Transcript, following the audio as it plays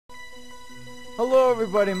Hello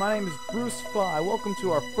everybody, my name is Bruce Fly. Welcome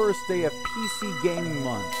to our first day of PC Gaming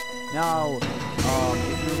Month. Now,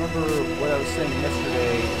 if you remember what I was saying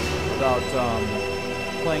yesterday about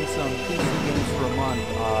playing some PC games for a month,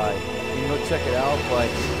 you can go check it out, but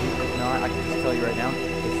if not, I can just tell you right now,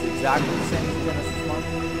 it's exactly the same as Genesis Month.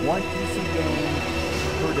 One PC game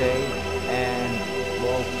per day, and,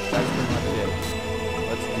 well, that's pretty much it.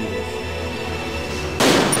 Let's do this.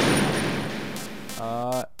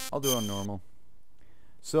 I'll do it on normal.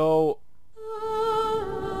 So,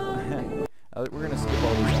 we're gonna skip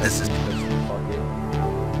all these because fuck it.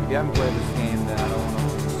 If you haven't played this game, then I don't want to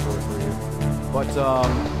do the story for you. But,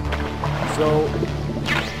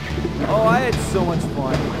 oh, I had so much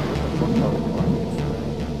fun.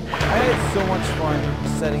 I had so much fun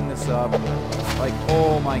setting this up. Like,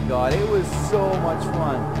 oh my god, it was so much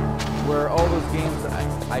fun. Where all those games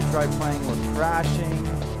I tried playing were crashing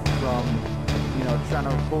from, you know, trying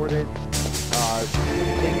to record it.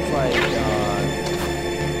 Things like,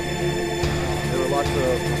 there were lots of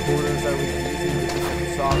recorders I was using with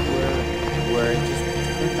different software where it just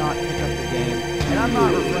could not pick up the game. And I'm not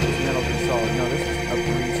referring to Metal Gear Solid, no, this is a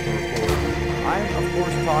breeze to record. I'm, of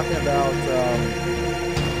course, talking about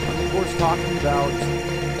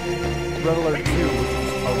Red Alert 2, which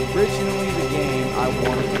was originally the game I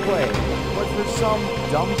wanted to play. But for some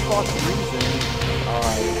dumb fuck reason,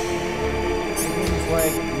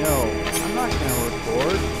 like, no, I'm not gonna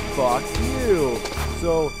record, fuck you.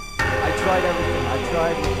 So, I tried everything. I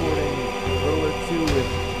tried recording Red Alert 2 with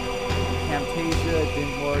Camtasia, it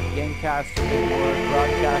didn't work, Gamecaster didn't work,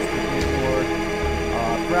 Broadcaster didn't work,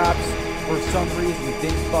 Fraps, for some reason, it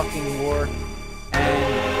didn't fucking work,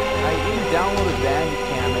 and I even downloaded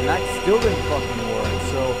Bandicam, and that still didn't fucking work,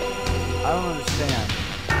 so, I don't understand.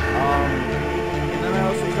 And then I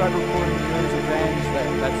also tried recording Mirror's Revenge,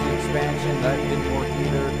 that's the expansion, that didn't work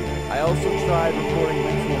either. I also tried recording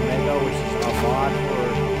Mental Omega, which is a mod for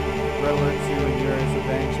Red Alert 2 and Mirror's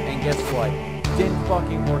Revenge, and guess what? Didn't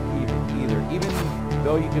fucking work either. Even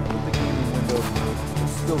though you could put the game in Windows, it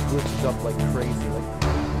still glitches up like crazy.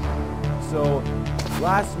 So,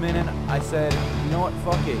 last minute, I said, you know what,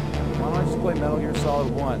 fuck it. Why don't I just play Metal Gear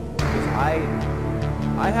Solid 1? Because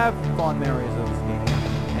I have fond memories of this game.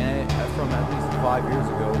 And from at least 5 years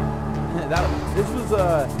ago. This was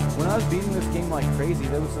when I was beating this game like crazy.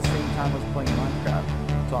 That was the same time I was playing Minecraft.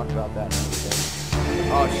 We'll talk about that another day.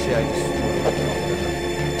 Oh shit! I just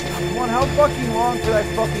come on, how fucking long for that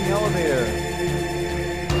fucking elevator?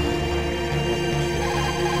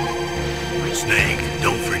 Snake,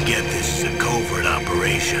 don't forget this is a covert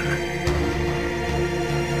operation.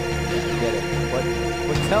 Get it?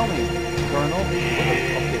 But tell me, Colonel, what the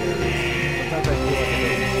fuck it is? Sometimes I feel like it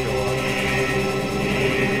doesn't show up.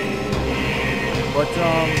 But,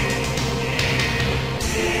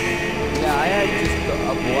 yeah, I had just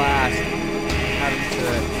a blast having to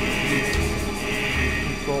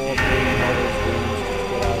control all those games just to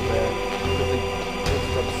get out of there because they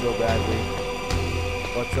glitched up so badly.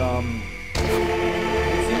 But,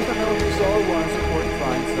 it seems like Metal Gear Solid 1 is working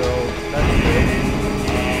fine, so that's good.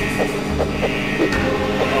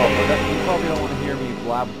 But you probably don't want to hear me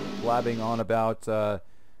blabbing on about,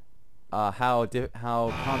 how complicated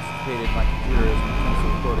my computer is when it comes to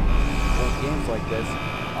recording old games like this.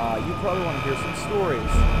 You probably want to hear some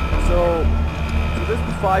stories. So this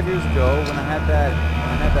was 5 years ago when I had that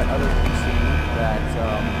other PC that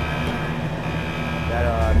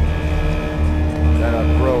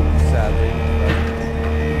broke sadly.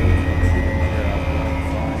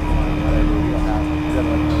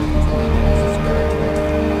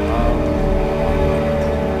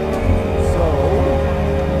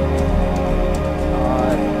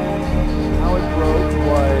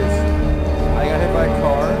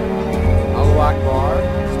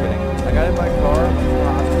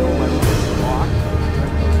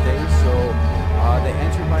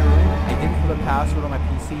 Password on my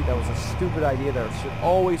PC. That was a stupid idea. There should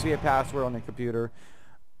always be a password on the computer,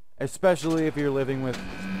 especially if you're living with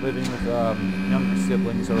younger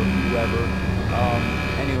siblings or whoever.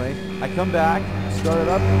 Anyway, I come back, start it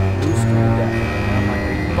up, blue screen death, and I'm like,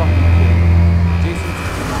 fucking kidding me. Jason,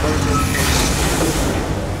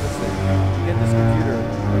 listen, you get this computer,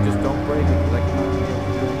 but just don't break it because I cannot do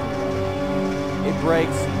anything. It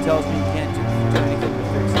breaks. He tells me he can't do anything to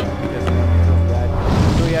fix it because it feels bad.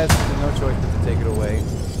 So he has no choice but to take it away.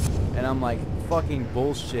 And I'm like, fucking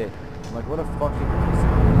bullshit. I'm like, what a fucking piece of...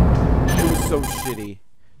 It was so shitty.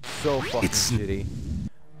 So fucking shitty.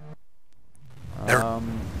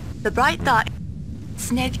 The bright thought...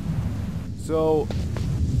 Snake... So...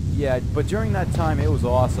 Yeah, but during that time it was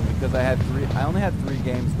awesome because I only had 3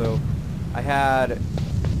 games though. I had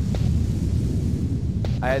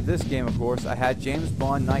I had this game, of course. I had James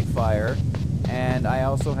Bond Nightfire, and I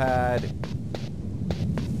also had...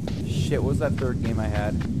 Shit, what was that third game I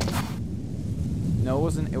had? No, it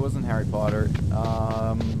wasn't Harry Potter.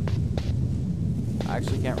 I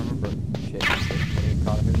actually can't remember. Shit.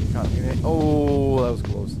 Oh, that was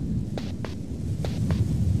close.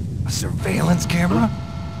 A surveillance camera?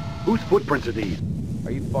 Whose footprints are these?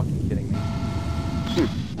 Are you fucking kidding me? Shit!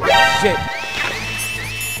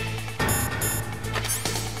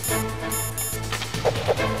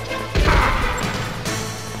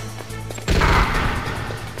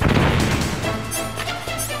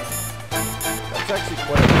 That's actually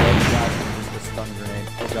quite a better blast than just a stun grenade.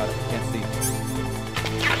 Oh god, I can't see.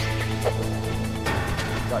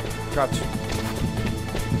 God, crouch.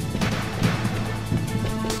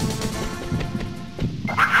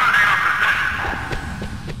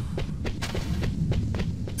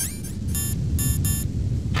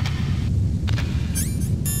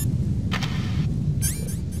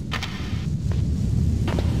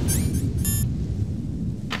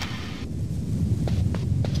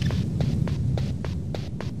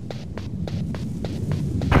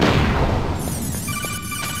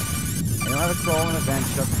 Crawl an event,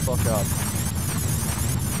 shut the fuck up.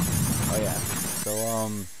 Oh yeah. So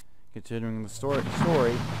continuing the story.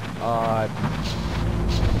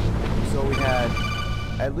 So we had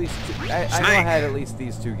at least I know I had at least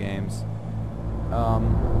these two games.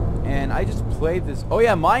 And I just played this. Oh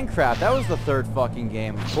yeah, Minecraft. That was the third fucking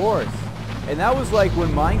game, of course. And that was like when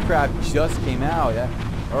Minecraft just came out.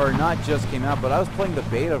 Or not just came out, but I was playing the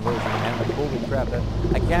beta version, and like, holy crap,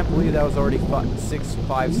 I can't believe that was already 5, 6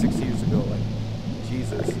 years ago, like,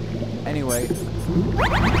 Jesus. Anyway,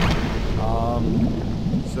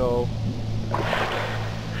 so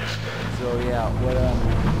yeah,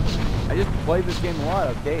 I just played this game a lot,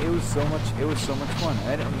 okay? It was so much fun.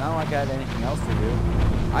 Not like I had anything else to do.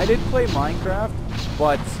 I did play Minecraft,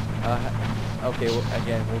 but, okay, well,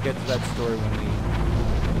 again, we'll get to that story when we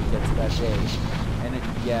get to that day. And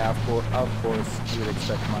yeah, of course, you would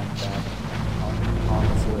expect Minecraft on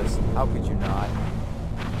this list. How could you not?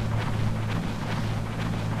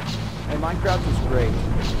 And Minecraft was great.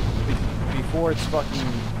 Before its fucking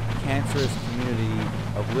cancerous community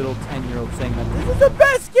of little 10-year-olds saying that this is the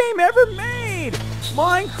best game ever made!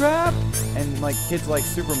 Minecraft! And like kids like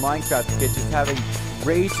Super Minecraft kids just having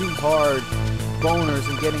raging hard boners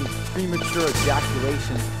and getting premature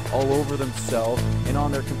ejaculations all over themselves and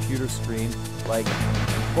on their computer screen. Like,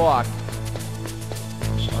 fuck.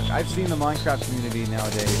 I've seen the Minecraft community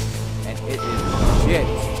nowadays, and it is shit. I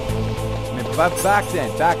mean, back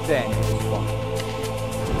then, it was fun.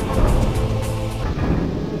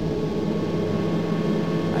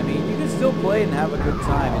 I mean, you can still play it and have a good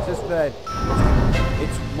time. It's just that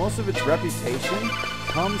most of its reputation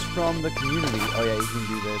comes from the community. Oh yeah, you can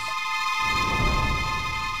do this.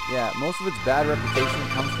 Yeah, most of its bad reputation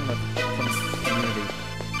comes from the community.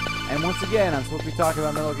 And once again, I'm supposed to be talking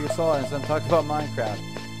about Metal Gear Solid instead I'm talking about Minecraft.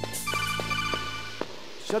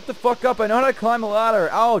 Shut the fuck up, I know how to climb a ladder.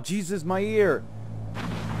 Ow, Jesus, my ear.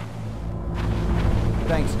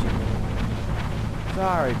 Thanks, Jesus.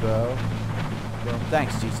 Sorry, bro. Well,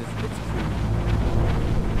 thanks, Jesus. It's cool.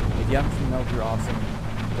 If you haven't seen Metal Gear Awesome,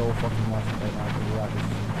 go fucking watch it right now.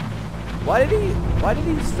 Why did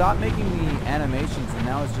he stop making the animations and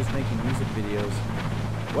now is just making music videos?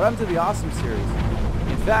 What happened to the Awesome series?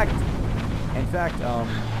 In fact, Is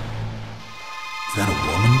that a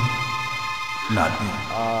woman? Not me.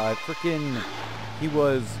 Frickin', he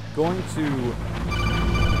was going to...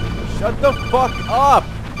 Shut the fuck up!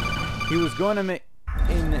 He was going to make...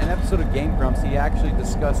 In an episode of Game Grumps, he actually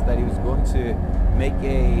discussed that he was going to make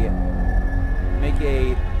a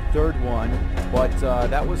third one, but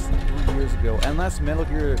that was 3 years ago. Unless Metal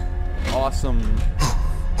Gear Awesome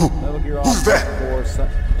 4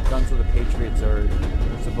 Guns of the Patriots are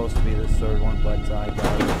supposed to be this third one, but I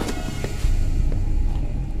doubt it.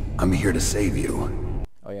 I'm here to save you.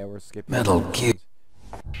 Oh yeah, we're skipping Metal Gear.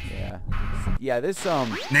 Yeah, this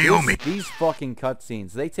Naomi. these fucking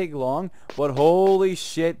cutscenes, they take long, but holy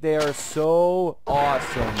shit, they are so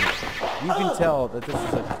awesome. You can tell that this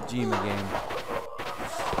is a Kojima game.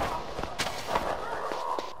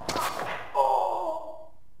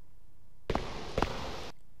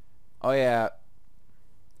 Oh yeah.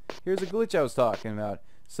 Here's a glitch I was talking about.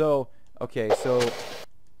 So, okay, so...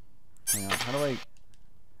 Hang on, how do I...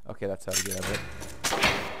 Okay, that's how to get out of it.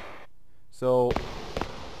 So,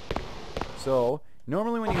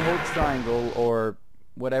 normally when you hold triangle, or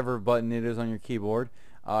whatever button it is on your keyboard,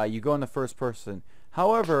 you go into first person.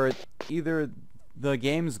 However, either the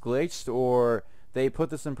game's glitched, or they put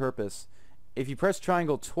this on purpose. if you press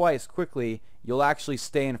triangle twice quickly, you'll actually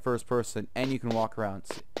stay in first person, and you can walk around.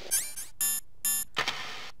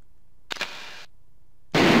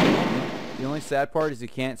 The only sad part is you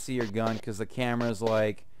can't see your gun because the camera's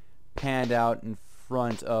like panned out in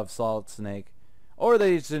front of Solid Snake, or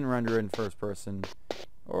they just didn't render in first person,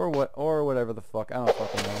 or whatever the fuck. I don't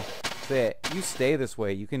fucking know. So yeah, you stay this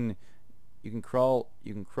way. You can crawl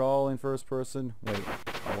in first person. Wait,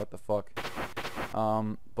 oh, what the fuck?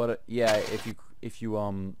 But yeah, if you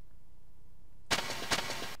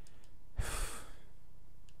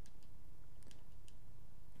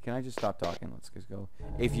can I just stop talking? Let's just go.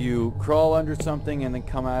 If you crawl under something and then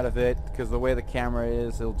come out of it, because the way the camera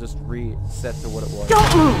is, it'll just reset to what it was.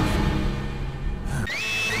 Don't move!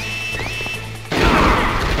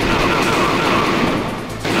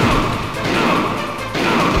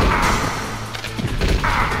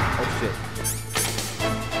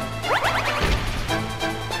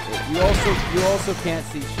 You also can't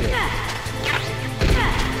see shit.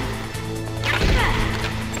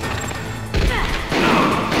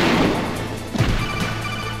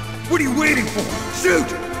 What are you waiting for? Shoot!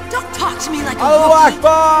 Don't talk to me like a Allahu rookie.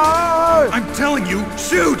 Akbar! I'm telling you,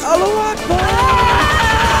 shoot! Allahu Akbar!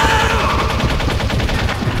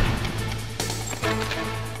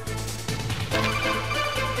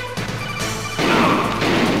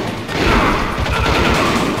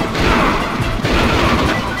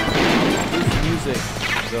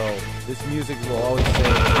 This music will always say,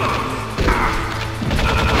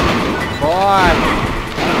 "Boy,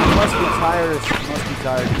 you must be tired. You must be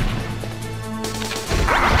tired."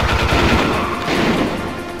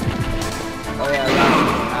 Oh yeah,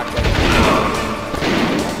 act like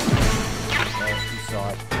oh, you saw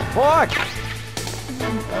it. Fuck!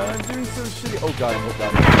 I'm doing so shitty. Oh god, oh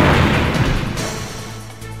god.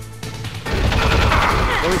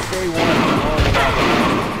 First day one. Oh god.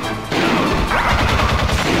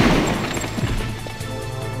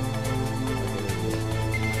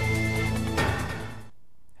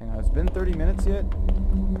 It's been 30 minutes yet?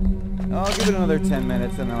 I'll give it another 10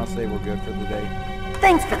 minutes and then I'll say we're good for the day.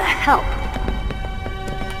 Thanks for the help.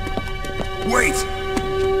 Wait!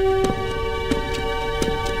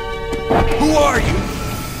 Who are you?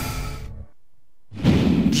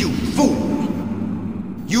 You fool!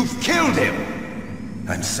 You've killed him!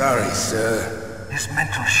 I'm sorry, sir. His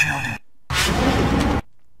mental shielding.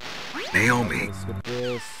 Naomi. Let's skip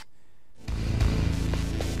this.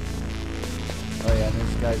 Oh yeah, and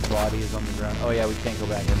this guy's body is on the ground. Oh yeah, we can't go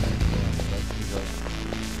back in there.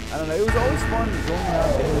 I don't know, it was always fun going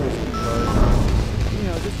around getting those key cards. You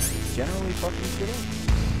know, just generally fucking shit up.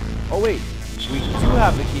 Oh wait, we do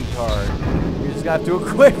have the key card. We just got to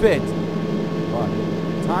equip it. Fuck.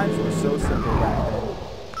 Times were so simple back then.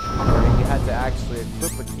 Where you had to actually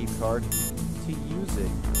equip a key card to use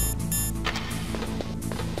it.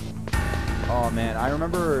 Oh man, I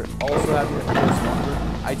remember also having the PS1 version.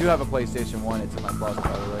 I do have a PlayStation 1, it's in my closet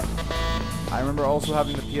by the way. I remember also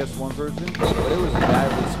having the PS1 version, but it was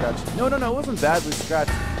badly scratched. No, it wasn't badly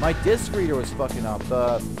scratched. My disc reader was fucking up.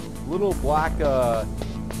 The little black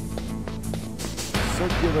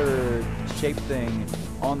circular shape thing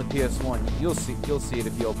on the PS1. You'll see it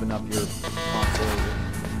if you open up your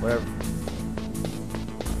console,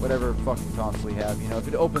 whatever fucking console you have. You know, if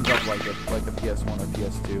it opens up like a PS1 or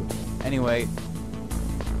PS2. Anyway,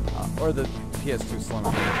 or the PS2 Slim.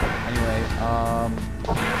 Anyway,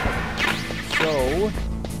 so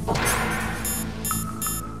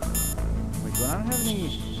wait, do I not have any?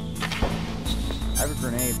 I have a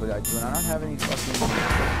grenade, but do I not have any fucking?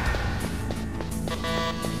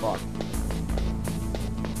 Fuck.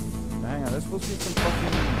 Hang on, there's supposed to be some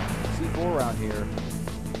fucking C4 around here.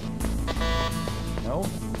 No?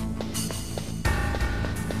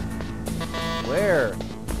 Where?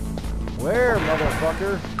 Where,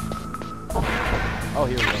 motherfucker? Oh,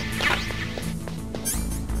 here we go.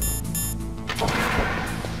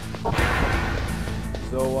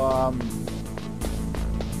 So,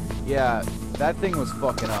 yeah, that thing was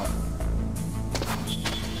fucking up.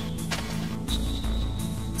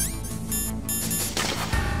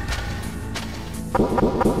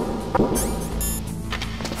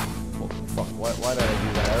 Oh, fuck, why did I do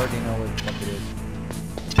that? I already know what the fuck it is.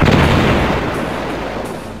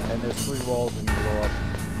 And there's 3 walls and you blow up.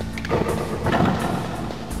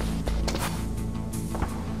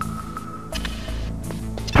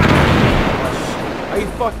 Are you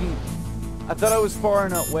fucking... I thought I was far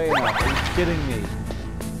enough away enough. Are you kidding me?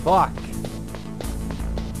 Fuck.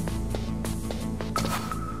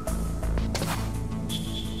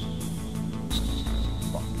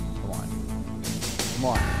 Fuck. Come on. Come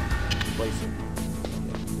on. Place it.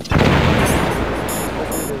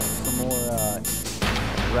 Hopefully there's some more,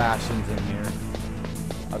 rations in here.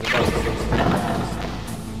 I was about to say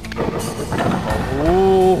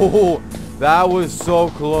oh, that was so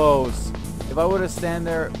close. If I would have stood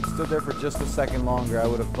there for just a second longer, I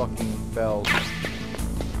would have fucking fell.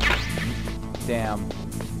 Damn,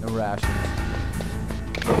 no rations.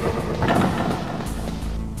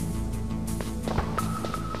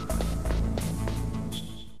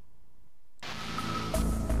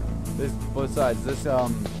 Besides this,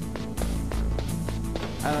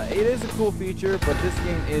 it is a cool feature, but this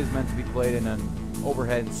game is meant to be played in an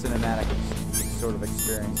overhead cinematic sort of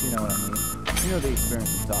experience. You know what I mean? You know the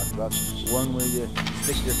experience I'm talking about. One where you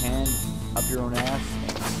stick your hand up your own ass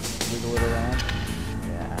and wiggle it around.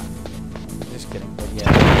 Yeah. Just kidding, but yeah.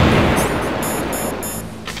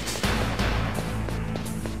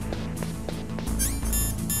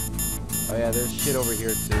 Oh yeah, there's shit over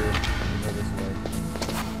here too. You go this way.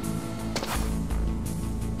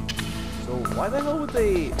 So why the hell would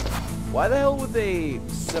they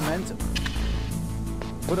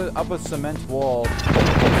put up a cement wall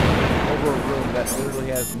over a room that literally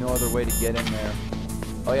has no other way to get in there?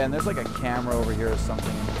 Oh yeah, and there's like a camera over here or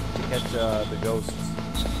something to catch the ghosts.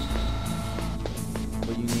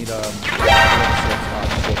 But you need it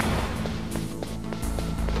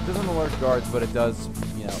doesn't alert guards, but it does,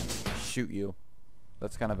 you know, shoot you.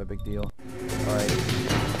 That's kind of a big deal. Alright.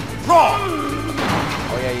 Wrong!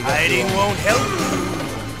 Oh yeah, you got hiding won't help.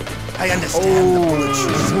 I understand the bullets.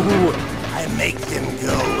 I make them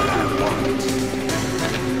go when I want.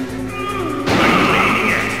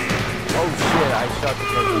 Oh shit, I shot the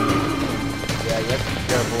person. Yeah, you have to be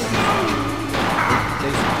careful.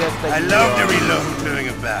 They suggest that I love to reload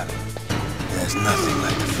during a battle. There's nothing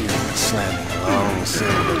like the feeling of slamming a long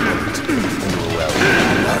silver bullet into a well.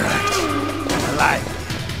 Alright. Alive.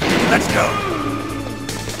 Let's go.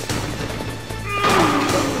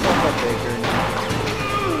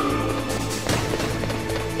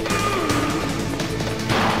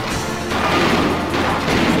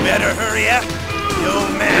 Better hurry up,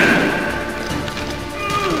 young man.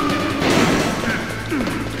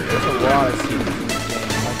 There's a lot of secrets in this game.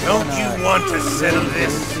 Like Don't you want to settle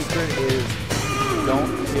this? The secret is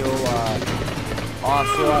don't kill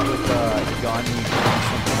Ocelot with a gun. You can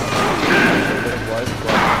something else. I'm not sure what it was,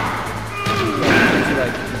 but it's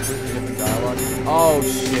like completely different dialogue. Oh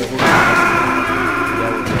shit, we're good.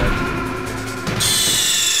 Yeah, we're good.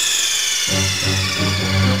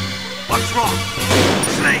 What's wrong?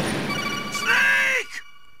 Snake! Snake!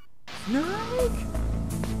 Snake?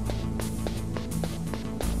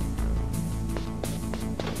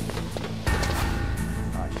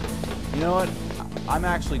 Oh shit. You know what? I'm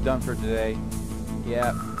actually done for today.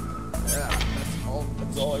 Yeah.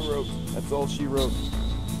 That's all I wrote. That's all she wrote.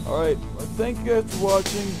 Alright, well, thank you guys for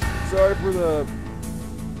watching. Sorry for the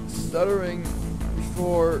stuttering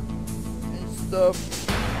before and stuff.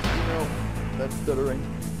 You know, that's stuttering.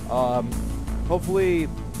 Hopefully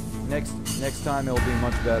next time it'll be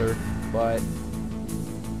much better, but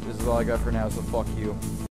this is all I got for now, so fuck you.